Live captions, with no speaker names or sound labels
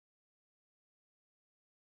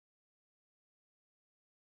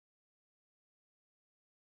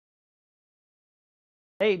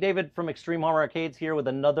Hey, David from Extreme Home Arcades here with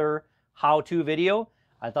another how-to video.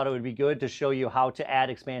 I thought it would be good to show you how to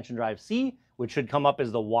add expansion drive C, which should come up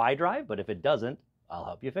as the Y drive, but if it doesn't, I'll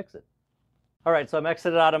help you fix it. All right, so I'm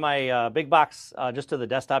exited out of my big box just to the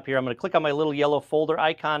desktop here. I'm going to click on my little yellow folder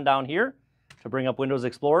icon down here to bring up Windows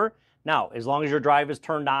Explorer. Now, as long as your drive is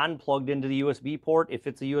turned on, plugged into the USB port, if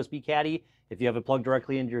it's a USB caddy, if you have it plugged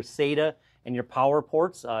directly into your SATA and your power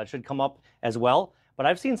ports, it should come up as well. But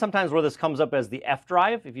I've seen sometimes where this comes up as the F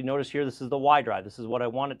drive. If you notice here, this is the Y drive. This is what I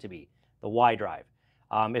want it to be, the Y drive.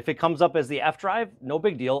 If it comes up as the F drive, no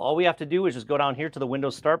big deal. All we have to do is just go down here to the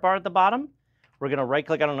Windows Start bar at the bottom. We're going to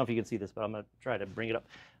right-click. I don't know if you can see this, but I'm going to try to bring it up.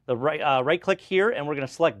 The right-click here, and we're going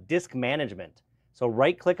to select Disk Management. So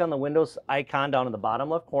right-click on the Windows icon down in the bottom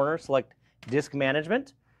left corner, select Disk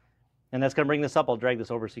Management, and that's going to bring this up. I'll drag this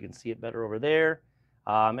over so you can see it better over there.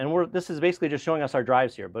 This is basically just showing us our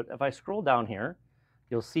drives here. But if I scroll down here,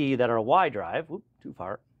 you'll see that our Y drive, whoop, too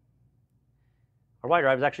far. Our Y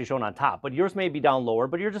drive is actually shown on top, but yours may be down lower,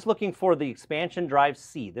 but you're just looking for the expansion drive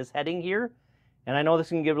C, this heading here. And I know this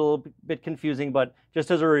can get a little bit confusing, but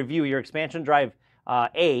just as a review, your expansion drive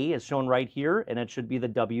A is shown right here, and it should be the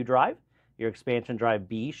W drive. Your expansion drive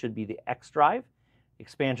B should be the X drive.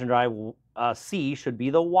 Expansion drive C should be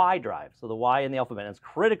the Y drive. So the Y in the alphabet. And it's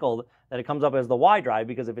critical that it comes up as the Y drive,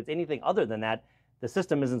 because if it's anything other than that, the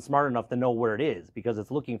system isn't smart enough to know where it is, because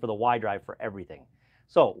it's looking for the Y drive for everything.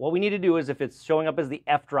 So what we need to do is, if it's showing up as the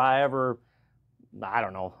F drive or, I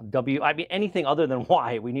don't know, anything other than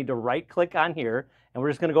Y, we need to right-click on here, and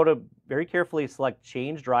we're just going to go to, very carefully select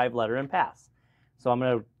Change Drive Letter and Pass. So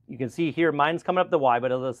you can see here, mine's coming up the Y,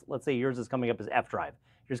 but let's say yours is coming up as F drive.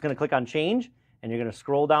 You're just going to click on Change, and you're going to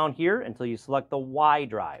scroll down here until you select the Y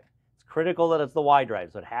drive. It's critical that it's the Y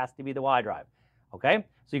drive, so it has to be the Y drive. Okay,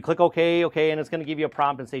 so you click OK, and it's going to give you a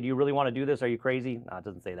prompt and say, do you really want to do this? Are you crazy? No, it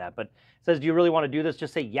doesn't say that, but it says, do you really want to do this?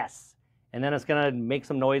 Just say yes. And then it's going to make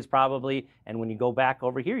some noise probably. And when you go back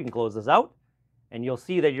over here, you can close this out, and you'll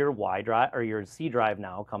see that your Y drive, or your C drive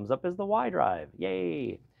now, comes up as the Y drive.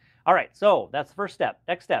 Yay. All right, so that's the first step.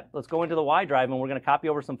 Next step, let's go into the Y drive, and we're going to copy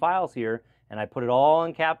over some files here. And I put it all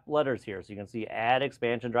in cap letters here. So you can see Add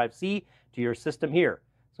Expansion Drive C to your system here.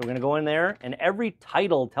 So we're going to go in there, and every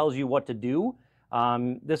title tells you what to do.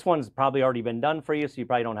 This one's probably already been done for you, so you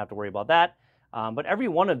probably don't have to worry about that. But every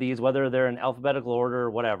one of these, whether they're in alphabetical order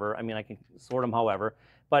or whatever, I mean, I can sort them however.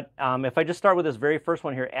 But if I just start with this very first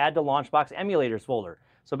one here, Add to Launchbox Emulators folder.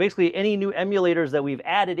 So basically, any new emulators that we've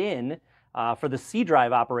added in for the C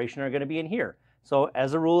drive operation are going to be in here. So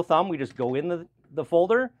as a rule of thumb, we just go in the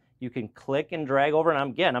folder. You can click and drag over,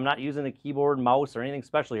 and again, I'm not using the keyboard, mouse, or anything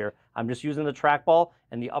special here. I'm just using the trackball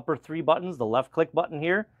and the upper three buttons, the left click button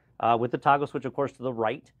here, with the toggle switch, of course, to the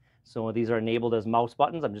right. So these are enabled as mouse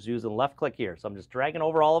buttons. I'm just using the left click here. So I'm just dragging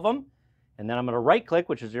over all of them, and then I'm going to right click,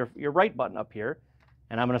 which is your right button up here,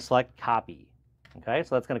 and I'm going to select Copy. Okay,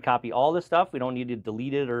 so that's going to copy all this stuff. We don't need to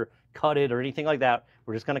delete it or cut it or anything like that.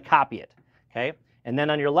 We're just going to copy it. Okay, and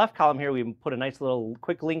then on your left column here, we put a nice little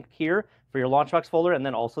quick link here for your Launchbox folder, and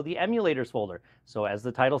then also the emulators folder. So as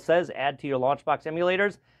the title says, add to your Launchbox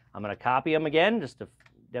emulators. I'm going to copy them again just to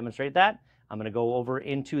demonstrate that. I'm going to go over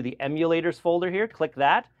into the emulators folder here, click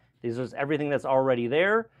that. This is everything that's already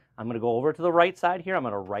there. I'm going to go over to the right side here. I'm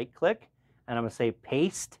going to right click, and I'm going to say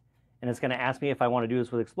paste, and it's going to ask me if I want to do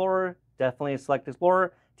this with Explorer. Definitely select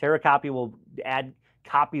Explorer. TerraCopy will add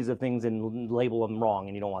copies of things and label them wrong,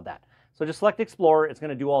 and you don't want that. So just select Explorer. It's going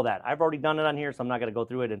to do all that. I've already done it on here, so I'm not going to go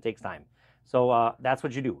through it. It takes time. So that's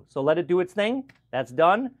what you do. So let it do its thing. That's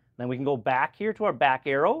done. Then we can go back here to our back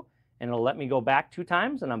arrow, and it'll let me go back 2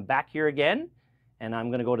 times, and I'm back here again. And I'm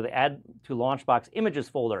going to go to the Add to Launchbox Images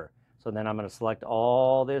folder. So then I'm going to select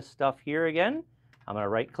all this stuff here again. I'm going to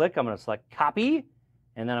right click. I'm going to select Copy.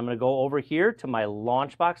 And then I'm going to go over here to my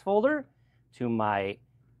Launchbox folder, to my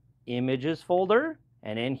Images folder.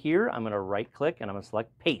 And in here, I'm going to right click, and I'm going to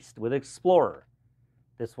select Paste with Explorer.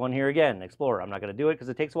 This one here again, Explorer. I'm not going to do it because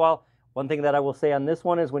it takes a while. One thing that I will say on this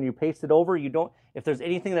one is when you paste it over, if there's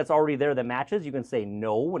anything that's already there that matches, you can say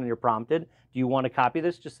no when you're prompted. Do you want to copy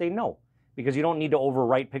this? Just say no, because you don't need to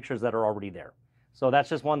overwrite pictures that are already there. So that's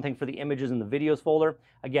just one thing for the images and the videos folder.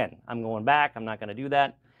 Again, I'm going back. I'm not going to do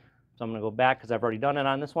that. So I'm going to go back because I've already done it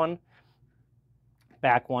on this one.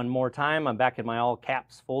 Back one more time. I'm back in my all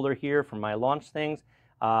caps folder here for my launch things,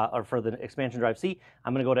 or for the expansion drive C.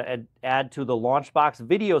 I'm going to go to add to the Launchbox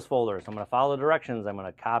videos folder. So I'm going to follow the directions. I'm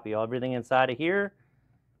going to copy everything inside of here.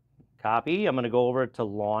 Copy. I'm going to go over to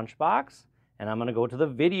Launchbox, and I'm going to go to the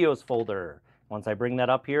videos folder. Once I bring that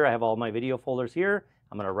up here, I have all my video folders here.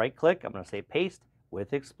 I'm going to right click. I'm going to say Paste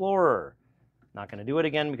with Explorer. Not going to do it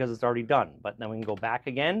again because it's already done. But then we can go back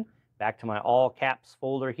again, back to my all caps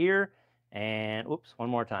folder here, and oops, one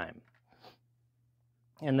more time.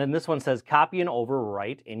 And then this one says copy and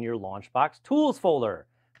overwrite in your Launchbox tools folder.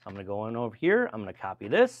 I'm going to go in over here. I'm going to copy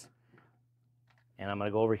this. And I'm going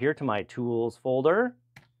to go over here to my tools folder.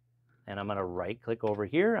 And I'm going to right click over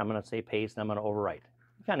here. I'm going to say paste and I'm going to overwrite.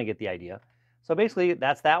 You kind of get the idea. So basically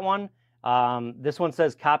that's that one. This one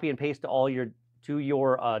says copy and paste to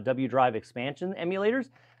your WDrive expansion emulators.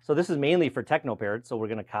 So this is mainly for Technoparrot. So we're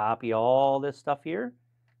going to copy all this stuff here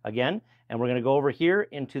again. And we're going to go over here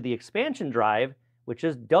into the expansion drive, which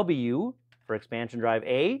is W for expansion drive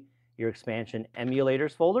A, your expansion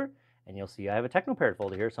emulators folder. And you'll see I have a Technoparrot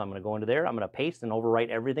folder here. So I'm going to go into there. I'm going to paste and overwrite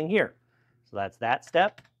everything here. So that's that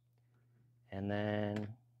step. And then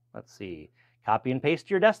let's see, copy and paste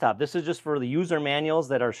to your desktop. This is just for the user manuals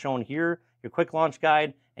that are shown here, your quick launch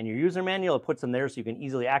guide and your user manual. It puts them there so you can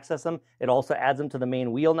easily access them. It also adds them to the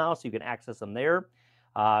main wheel now so you can access them there.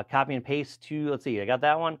 Copy and paste to, let's see, I got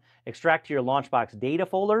that one. Extract to your Launchbox data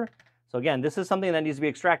folder. So again, this is something that needs to be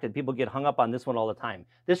extracted. People get hung up on this one all the time.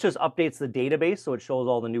 This just updates the database so it shows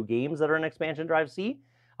all the new games that are in Expansion Drive C.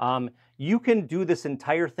 You can do this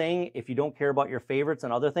entire thing if you don't care about your favorites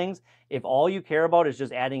and other things. If all you care about is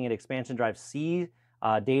just adding an Expansion Drive C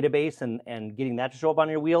database and getting that to show up on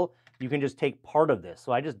your wheel, you can just take part of this.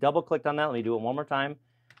 So I just double clicked on that. Let me do it one more time.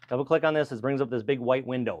 Double click on this. It brings up this big white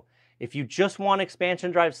window. If you just want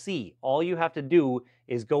Expansion Drive C, all you have to do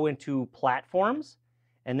is go into platforms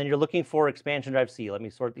and then you're looking for Expansion Drive C. Let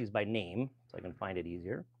me sort these by name so I can find it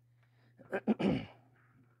easier.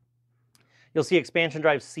 You'll see Expansion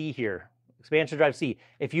Drive C here. Expansion Drive C.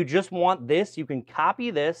 If you just want this, you can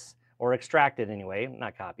copy this, or extract it anyway.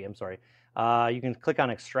 Not copy, I'm sorry. You can click on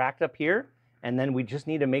extract up here, and then we just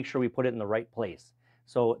need to make sure we put it in the right place.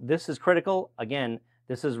 So this is critical. Again,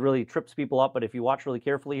 this is really trips people up, but if you watch really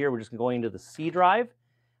carefully here, we're just going into the C drive.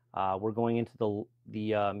 We're going into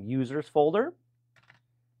the users folder.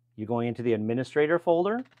 You're going into the administrator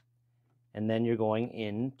folder, and then you're going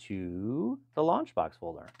into the Launchbox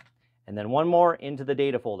folder. And then one more into the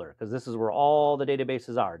data folder, because this is where all the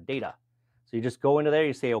databases are, data. So you just go into there,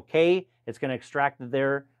 you say okay, it's going to extract it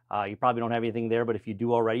there. You probably don't have anything there, but if you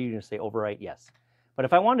do already, you just say overwrite yes. But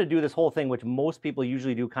if I wanted to do this whole thing, which most people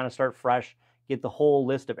usually do, kind of start fresh, get the whole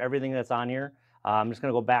list of everything that's on here, I'm just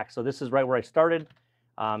going to go back. So this is right where I started,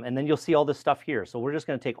 and then you'll see all this stuff here. So we're just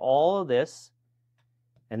going to take all of this,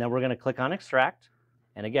 and then we're going to click on extract.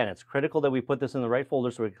 And again, it's critical that we put this in the right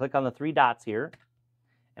folder, so we click on the three dots here,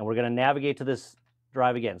 and we're going to navigate to this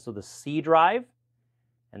drive again. So the C drive,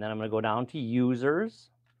 and then I'm going to go down to users,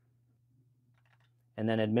 and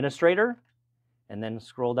then administrator, and then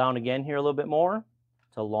scroll down again here a little bit more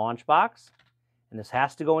to Launchbox. And this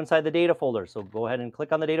has to go inside the data folder. So go ahead and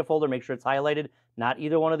click on the data folder, make sure it's highlighted, not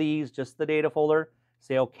either one of these, just the data folder.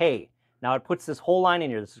 Say okay. Now it puts this whole line in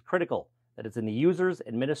here. This is critical, that it's in the users,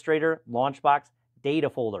 administrator, Launchbox, data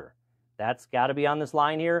folder. That's got to be on this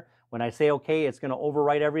line here. When I say okay, it's going to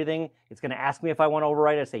overwrite everything. It's going to ask me if I want to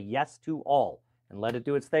overwrite. I say yes to all and let it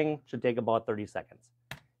do its thing. Should take about 30 seconds.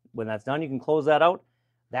 When that's done, you can close that out.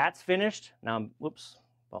 That's finished. Now, whoops,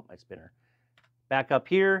 bump my spinner. Back up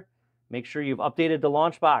here, make sure you've updated the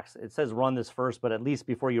Launchbox. It says run this first, but at least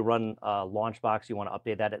before you run Launchbox, you want to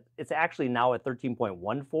update that. It's actually now at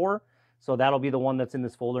 13.14, so that'll be the one that's in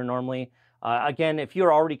this folder normally. Again, if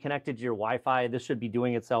you're already connected to your Wi-Fi, this should be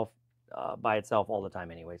doing itself by itself all the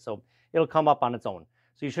time anyway, so it'll come up on its own.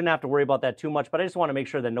 So you shouldn't have to worry about that too much, but I just want to make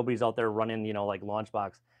sure that nobody's out there running, you know, like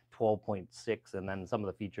Launchbox 12.6, and then some of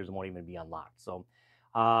the features won't even be unlocked. So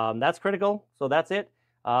that's critical. So that's it.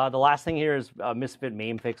 The last thing here is Misfit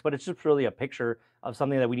MAME fix, but it's just really a picture of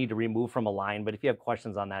something that we need to remove from a line. But if you have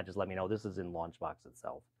questions on that, just let me know. This is in Launchbox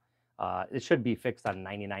itself. It should be fixed on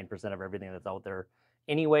 99% of everything that's out there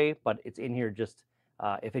anyway, but it's in here just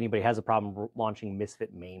if anybody has a problem launching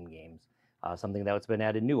Misfit MAME games, something that's been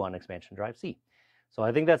added new on Expansion Drive C. So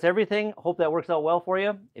I think that's everything. Hope that works out well for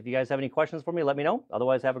you. If you guys have any questions for me, let me know.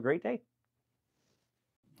 Otherwise, have a great day.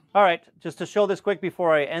 All right, just to show this quick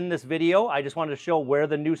before I end this video, I just wanted to show where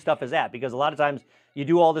the new stuff is at, because a lot of times you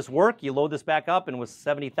do all this work, you load this back up, and with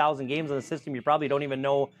 70,000 games on the system, you probably don't even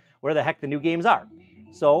know where the heck the new games are.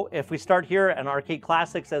 So if we start here in Arcade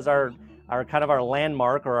Classics as our kind of our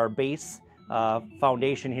landmark or our base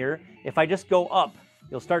foundation here, if I just go up,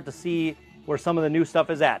 you'll start to see where some of the new stuff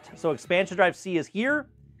is at. So Expansion Drive C is here.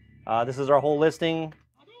 This is our whole listing.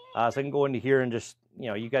 So I can go into here and just, you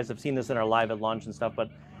know, you guys have seen this in our live at launch and stuff, but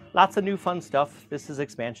lots of new fun stuff. This is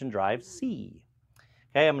Expansion Drive C.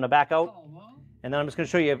 Okay, I'm going to back out, and then I'm just going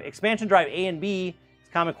to show you Expansion Drive A and B. It's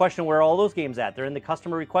a common question, where are all those games at? They're in the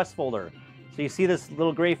customer request folder. So you see this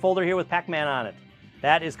little gray folder here with Pac-Man on it.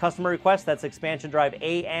 That is customer request. That's Expansion Drive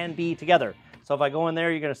A and B together. So if I go in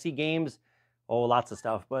there, you're going to see games, lots of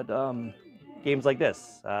stuff, but games like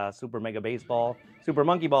this, Super Mega Baseball, Super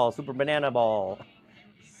Monkey Ball, Super Banana Ball,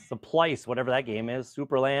 Supplice, whatever that game is,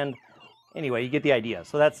 Superland. Anyway, you get the idea.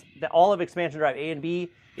 So that's all of Expansion Drive A and B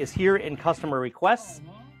is here in customer requests.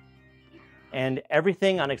 And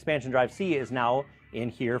everything on Expansion Drive C is now in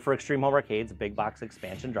here for Extreme Home Arcade's Big Box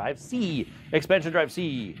Expansion Drive C. Expansion Drive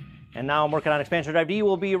C. And now I'm working on Expansion Drive D,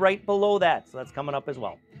 will be right below that. So that's coming up as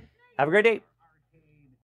well. Have a great day.